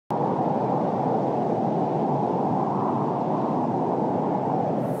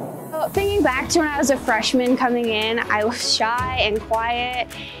back to when I was a freshman coming in, I was shy and quiet,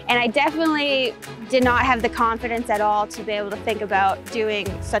 and I definitely did not have the confidence at all to be able to think about doing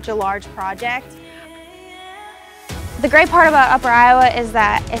such a large project. The great part about Upper Iowa is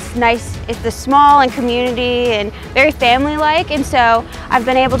that it's nice, it's small and community and very family-like, and so I've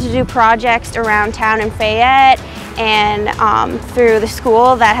been able to do projects around town in Fayette and through the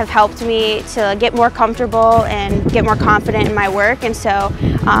school that have helped me to get more comfortable and get more confident in my work, and so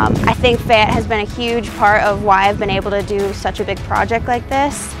I think Fayette has been a huge part of why I've been able to do such a big project like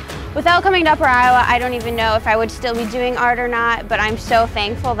this. Without coming to Upper Iowa, I don't even know if I would still be doing art or not, but I'm so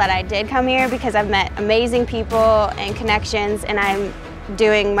thankful that I did come here because I've met amazing people and connections, and I'm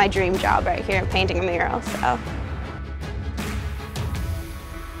doing my dream job right here, painting a mural. So.